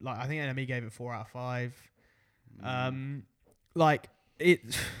 I think Enemy gave it 4 out of 5. Like it,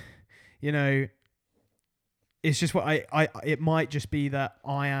 it's just what it might just be that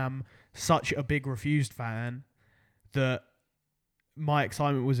I am such a big Refused fan that my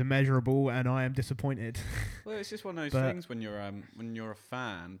excitement was immeasurable and I am disappointed. Well, it's just one of those things when you're a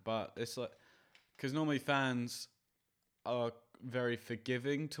fan, but it's like, because normally fans are very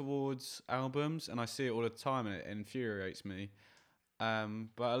forgiving towards albums, and I see it all the time, and it infuriates me.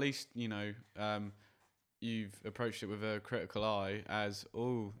 But at least you've approached it with a critical eye, as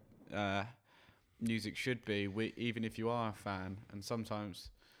all music should be. Even if you are a fan, and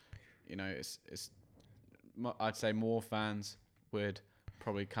sometimes, it's I'd say more fans would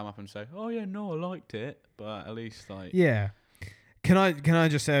probably come up and say, "Oh yeah, no, I liked it," but at least yeah. Can I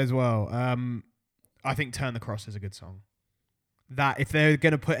just say as well? I think "Turn the Cross" is a good song. That if they're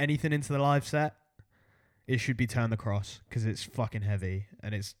going to put anything into the live set, it should be "Turn the Cross," because it's fucking heavy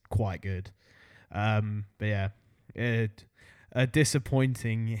and it's quite good. But yeah, a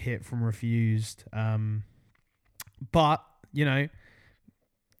disappointing hit from Refused. But, the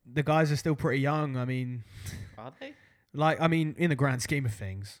guys are still pretty young. I mean... Are they? In the grand scheme of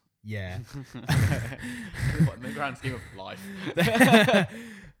things, yeah. What, in the grand scheme of life?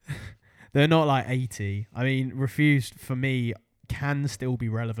 They're not 80. I mean, Refused, for me, can still be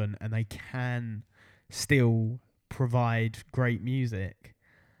relevant, and they can still provide great music.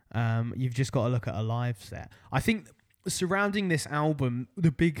 You've just got to look at a live set. I think surrounding this album,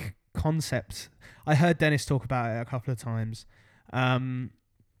 the big concept, I heard Dennis talk about it a couple of times.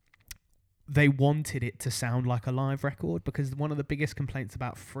 They wanted it to sound like a live record, because one of the biggest complaints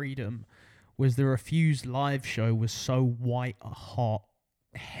about Freedom was the Refused live show was so white hot,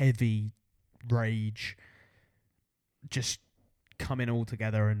 heavy rage, just coming all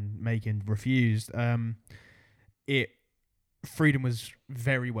together and making Refused. Freedom was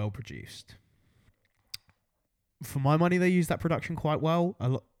very well produced. For my money, they used that production quite well.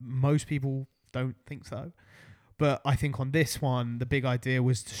 Most people don't think so. But I think on this one, the big idea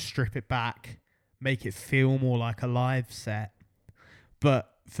was to strip it back, make it feel more like a live set. But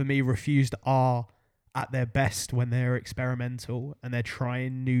for me, Refused are at their best when they're experimental and they're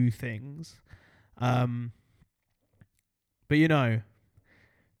trying new things. But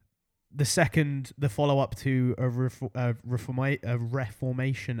the follow-up to a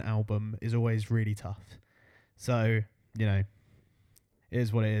Reformation album is always really tough. So, it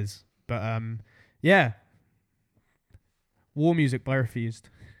is what it is. But, yeah. War Music by Refused.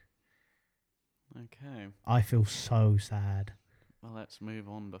 Okay. I feel so sad. Well, let's move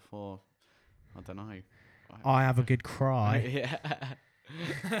on before, I don't know. I have a good cry. Yeah.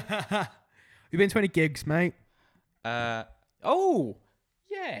 You've been to any gigs, mate? Oh,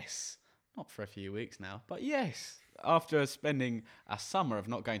 yes. Not for a few weeks now, but yes. After spending a summer of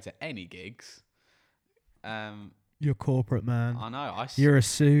not going to any gigs. You're corporate, man. I know. You're a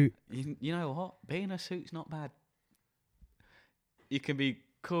suit. You know what? Being a suit's not bad. You can be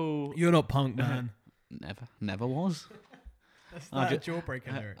cool. You're not punk, man. Never was. That's not a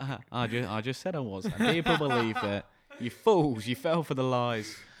jawbreaker lyric. I just said I was. And people believed it. You fools. You fell for the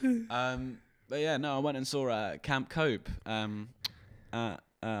lies. But yeah, no, I went and saw Camp Cope,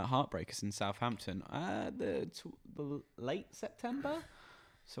 Heartbreakers in Southampton, the late September.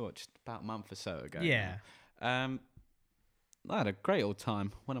 So just about a month or so ago. Yeah. I had a great old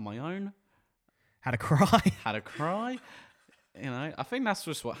time. Went on my own. Had a cry. Had a cry. I think that's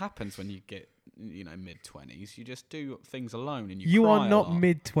just what happens when you get, mid-20s. You just do things alone and you cry are not a lot.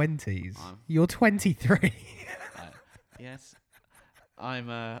 mid-20s. You're 23. Yes. I'm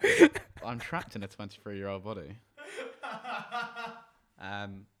trapped in a 23-year-old body.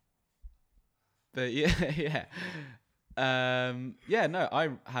 But yeah. Yeah, no, I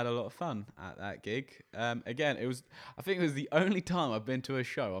had a lot of fun at that gig. Again, I think it was the only time I've been to a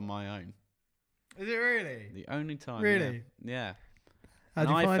show on my own. Is it really? The only time. Really? Yeah. How'd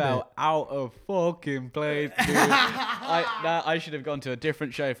And you I find felt out of fucking place, dude. I should have gone to a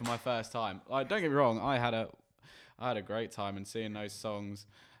different show for my first time. Like, don't get me wrong, I had a great time and seeing those songs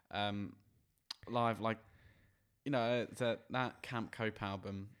live. Like, you know, that Camp Cope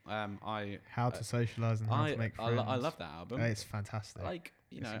album. How to socialise and how to make friends. I love that album. It's fantastic. Like,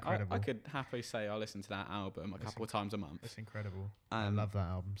 you It's know, incredible. I could happily say I listen to that album a couple of times a month. It's incredible. I Um, love that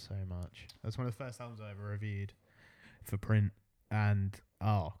album so much. That's one of the first albums I ever reviewed for print, and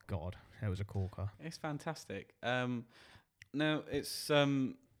oh god, it was a corker. It's fantastic. No, it's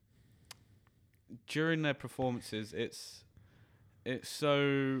during their performances, it's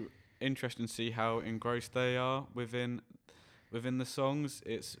so interesting to see how engrossed they are within the songs.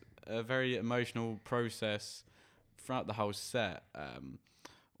 It's a very emotional process throughout the whole set.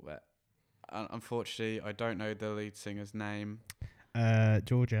 Where unfortunately I don't know the lead singer's name.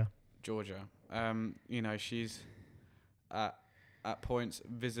 Georgia. Georgia. You know, she's at points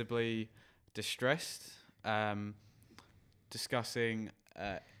visibly distressed, discussing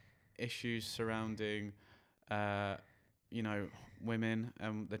issues surrounding, you know, women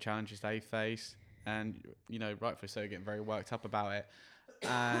and the challenges they face, and you know, rightfully so, getting very worked up about it.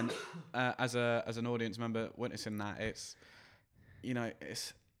 And as an audience member witnessing that, it's, you know,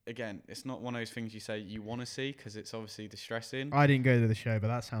 it's not one of those things you say you want to see because it's obviously distressing. I didn't go to the show, but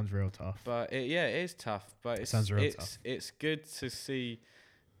that sounds real tough. But it is tough. But it sounds real tough. It's good to see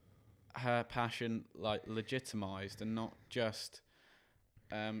her passion like legitimized and not just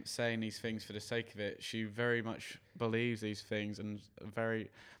saying these things for the sake of it. She very much believes these things and a very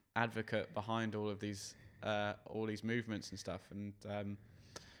advocate behind all these movements and stuff. And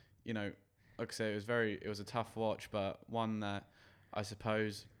you know, like I say, it was a tough watch, but one that I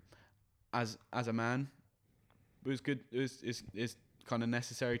suppose as a man was good. Is kind of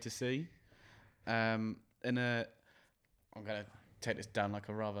necessary to see. I'm gonna take this down like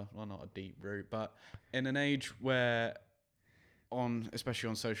not a deep route, but in an age where especially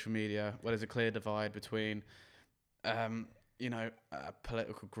on social media, where there's a clear divide between you know,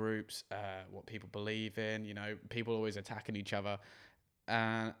 political groups, what people believe in, you know, people always attacking each other,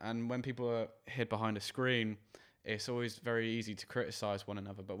 and when people are hid behind a screen, it's always very easy to criticize one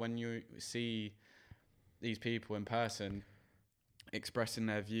another. But when you see these people in person expressing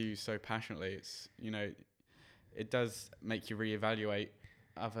their views so passionately, it's, you know, it does make you reevaluate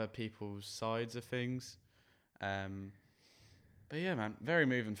other people's sides of things. But yeah, man, very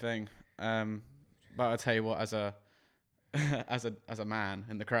moving thing. But I'll tell you what, as a as a man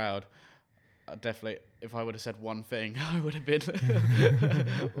in the crowd, I definitely, if I would have said one thing, I would have been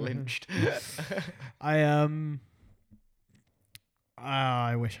lynched.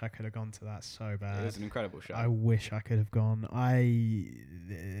 I wish I could have gone to that so bad. It was an incredible show. I wish I could have gone.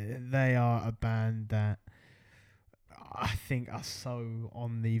 They are a band that I think are so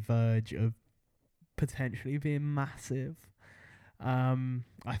on the verge of potentially being massive.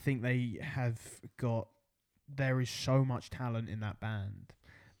 I think they have got. There is so much talent in that band.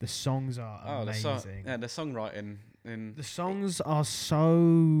 The songs are amazing. The songwriting in the songs are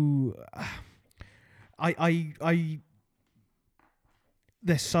so.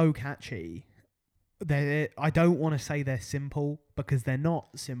 They're so catchy. I don't want to say they're simple because they're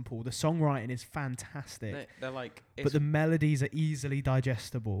not simple. The songwriting is fantastic. They're like, but the melodies are easily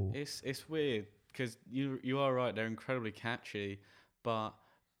digestible. It's weird because you are right. They're incredibly catchy, but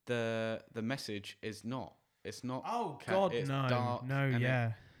the message is not. It's not. Oh God, it's no, dark, no,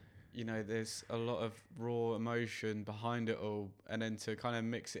 yeah. You know, there's a lot of raw emotion behind it all, and then to kind of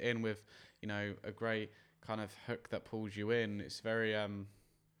mix it in with, you know, a great kind of hook that pulls you in. It's very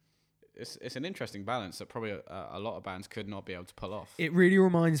it's an interesting balance that probably a lot of bands could not be able to pull off. It really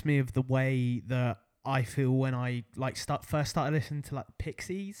reminds me of the way that I feel when I first started listening to like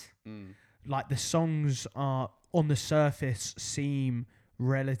Pixies. Like the songs are on the surface seem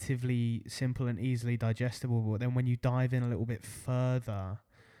relatively simple and easily digestible, but then when you dive in a little bit further,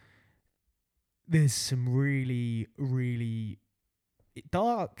 there's some really, really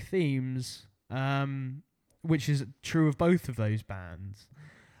dark themes, which is true of both of those bands.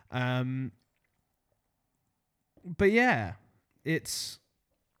 But yeah,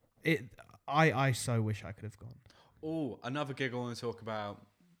 I so wish I could have gone. Oh, another gig I want to talk about.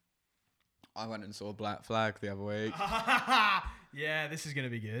 I went and saw Black Flag the other week. Yeah, this is going to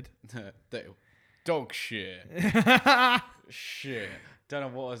be good. Dog shit. Shit. Don't know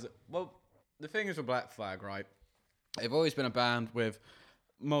what was it. Well, the thing is with Black Flag, right? They've always been a band with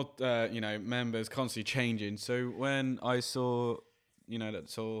members constantly changing. So when I saw, that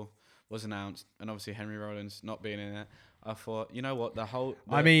tour was announced, and obviously Henry Rollins not being in it, I thought, you know what,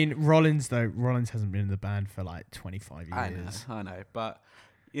 I mean, Rollins hasn't been in the band for like 25 years. I know, but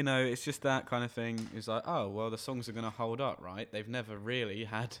it's just that kind of thing. It's like, oh well, the songs are gonna hold up, right? They've never really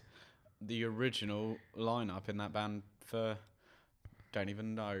had the original lineup in that band for, don't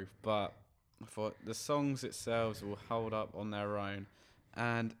even know, but I thought the songs itself will hold up on their own.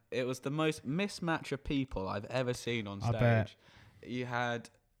 And it was the most mismatch of people I've ever seen on stage. I bet. You had,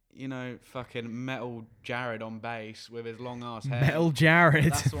 fucking Metal Jared on bass with his long ass hair. Metal Jared.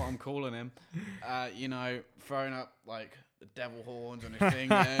 That's what I'm calling him. Throwing up like the devil horns on his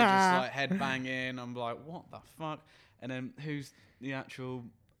finger, just like head banging. I'm like, what the fuck? And then who's the actual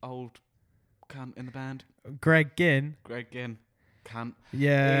old cunt in the band? Greg Ginn. Cunt.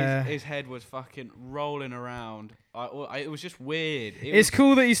 Yeah. His head was fucking rolling around. It was just weird. It's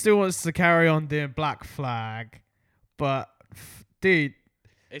cool that he still wants to carry on doing Black Flag, but dude,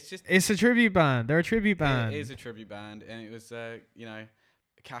 it's a tribute band. They're a tribute band. It is a tribute band, and it was a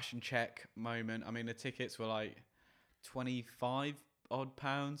cash and check moment. I mean, the tickets were like £25 odd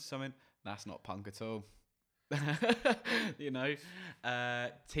something. That's not punk at all. The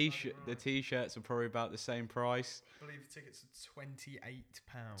t-shirts are probably about the same price. I believe the tickets are £28.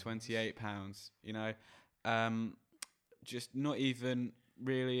 £28. Just not even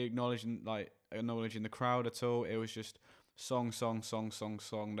really acknowledging the crowd at all. It was just song.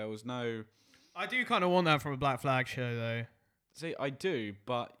 There was no. I do kind of want that from a Black Flag show, though. See, I do,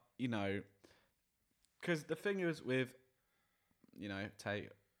 but because the thing is with, take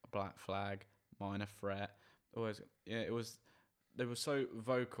Black Flag, Minor Threat. They were so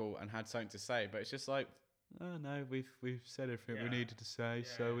vocal and had something to say, but it's just like, oh no, we've said everything we needed to say,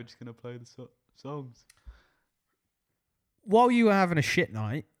 so we're just gonna play the songs. While you were having a shit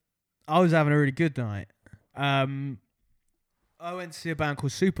night, I was having a really good night. I went to see a band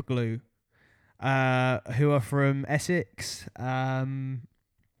called Superglue, who are from Essex.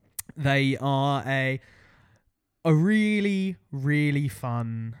 They are a really, really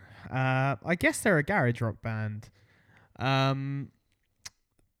fun. I guess they're a garage rock band. While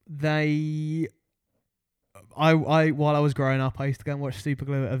I was growing up, I used to go and watch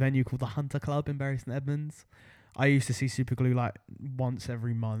Superglue at a venue called the Hunter Club in Bury St Edmunds. I used to see Superglue like once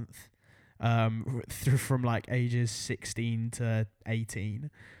every month, from like ages 16 to 18.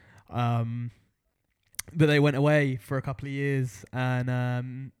 But they went away for a couple of years,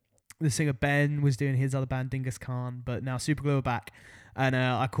 and the singer Ben was doing his other band, Dingus Khan, but now Superglue are back. And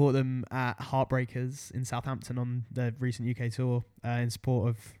I caught them at Heartbreakers in Southampton on the recent UK tour in support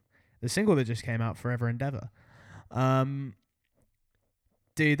of the single that just came out, Forever Endeavour.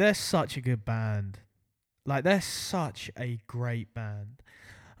 Dude, they're such a good band. Like, they're such a great band.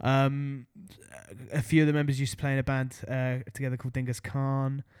 A few of the members used to play in a band together called Dingus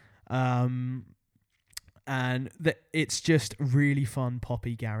Khan. And it's just really fun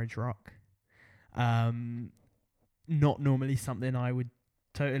poppy garage rock. Not normally something I would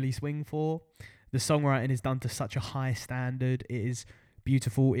totally swing for. The songwriting is done to such a high standard. It is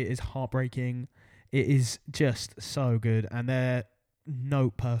beautiful. It is heartbreaking. It is just so good. And they're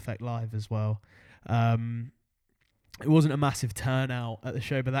note perfect live as well. It wasn't a massive turnout at the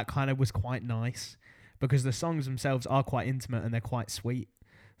show, but that kind of was quite nice because the songs themselves are quite intimate and they're quite sweet.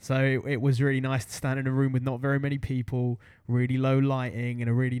 So it was really nice to stand in a room with not very many people, really low lighting, in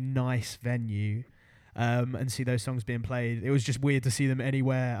a really nice venue. And see those songs being played. It was just weird to see them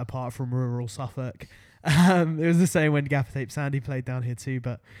anywhere apart from rural Suffolk. It was the same when Gaffer Tape Sandy played down here too,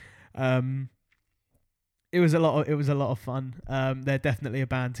 but it was a lot of fun. They're definitely a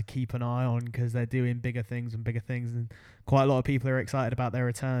band to keep an eye on because they're doing bigger things, and quite a lot of people are excited about their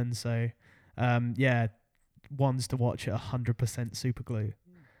return. So ones to watch at 100% Superglue.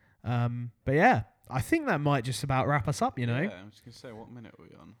 But yeah, I think that might just about wrap us up, Yeah, I'm just going to say, what minute are we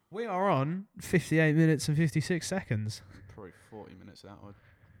on? We are on 58 minutes and 56 seconds. Probably 40 minutes of that one.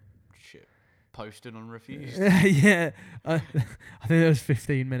 Shit. Posted on Refused. Yeah. I think it was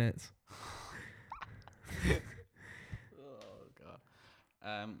 15 minutes. Oh, God.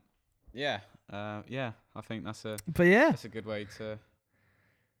 Yeah, I think that's a good way to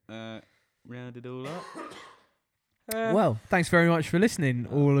round it all up. Well, thanks very much for listening,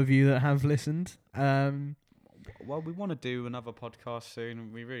 all of you that have listened. Well, we want to do another podcast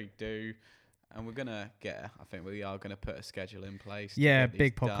soon. We really do. And we are going to put a schedule in place. Yeah,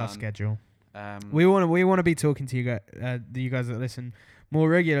 big podcast schedule. We want to be talking to you guys that listen more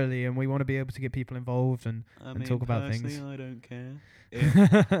regularly, and we want to be able to get people involved and talk about things. I don't care.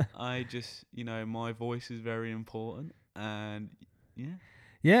 I just, my voice is very important, and yeah.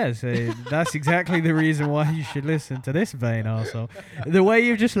 Yeah, so that's exactly the reason why you should listen to this vain arsehole. The way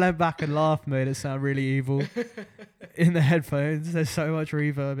you've just leant back and laughed made it sound really evil in the headphones. There's so much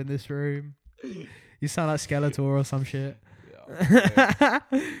reverb in this room. You sound like Skeletor or some shit. Yeah,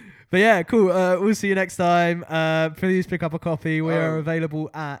 But yeah, cool. We'll see you next time. Please pick up a copy. We are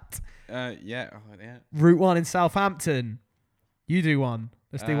available at yeah. Route 1 in Southampton. You do one.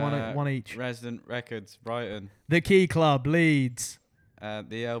 Let's do one each. Resident Records, Brighton. The Key Club, Leeds.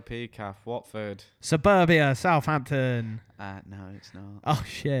 The LP Caf, Watford. Suburbia, Southampton. No, it's not. Oh,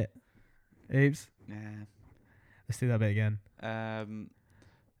 shit. Oops. Yeah. Let's do that bit again.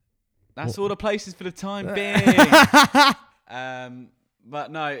 That's all the places for the time being.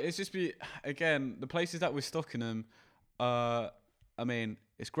 But no, it's just again, the places that we're stocking them, I mean,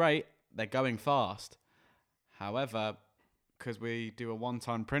 it's great. They're going fast. However, because we do a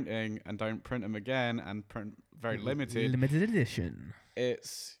one-time printing and don't print them again and print very limited edition.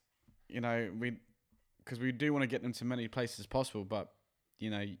 It's, because we do want to get them to many places as possible, but,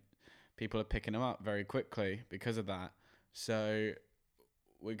 people are picking them up very quickly because of that. So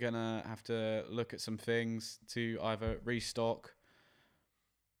we're going to have to look at some things to either restock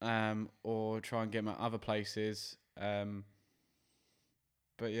or try and get them at other places. But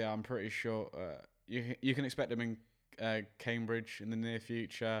yeah, I'm pretty sure you can expect them in Cambridge in the near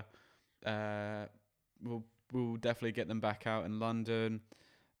future. We'll definitely get them back out in London,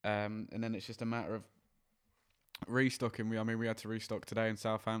 and then it's just a matter of restocking. We had to restock today in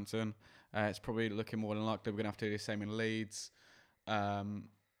Southampton. It's probably looking more than likely we're gonna have to do the same in Leeds.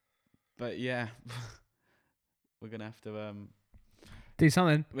 But yeah, we're gonna have to do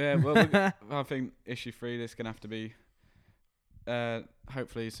something. Yeah, well, I think issue 3 there's gonna have to be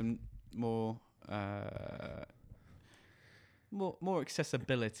hopefully some more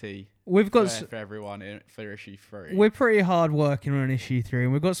accessibility. We've got for everyone for issue 3. We're pretty hard working on issue 3,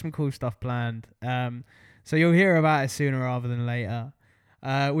 and we've got some cool stuff planned. So you'll hear about it sooner rather than later.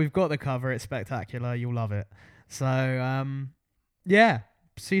 We've got the cover; it's spectacular. You'll love it. So yeah,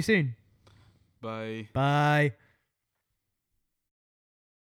 see you soon. Bye. Bye.